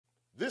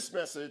This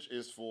message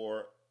is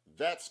for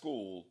that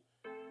school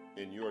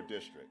in your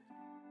district.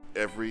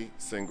 Every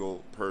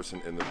single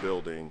person in the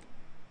building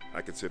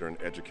I consider an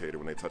educator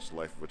when they touch the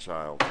life of a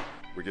child.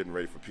 We're getting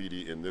ready for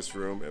PD in this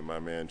room, and my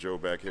man Joe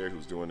back here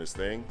who's doing his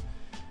thing.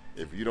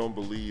 If you don't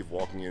believe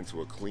walking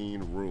into a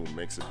clean room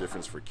makes a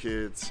difference for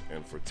kids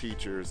and for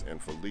teachers and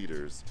for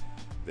leaders,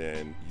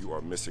 then you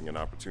are missing an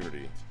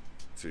opportunity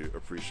to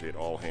appreciate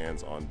all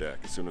hands on deck.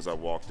 As soon as I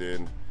walked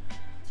in,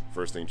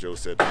 first thing Joe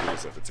said to me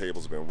is that the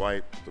tables have been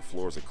wiped, the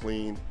floors are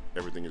clean,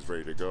 everything is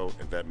ready to go,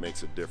 and that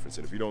makes a difference.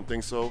 And if you don't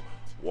think so,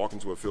 walk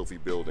into a filthy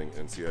building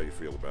and see how you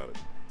feel about it.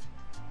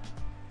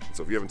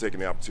 So if you haven't taken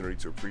the opportunity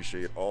to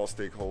appreciate all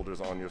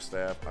stakeholders on your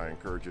staff, I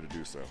encourage you to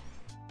do so.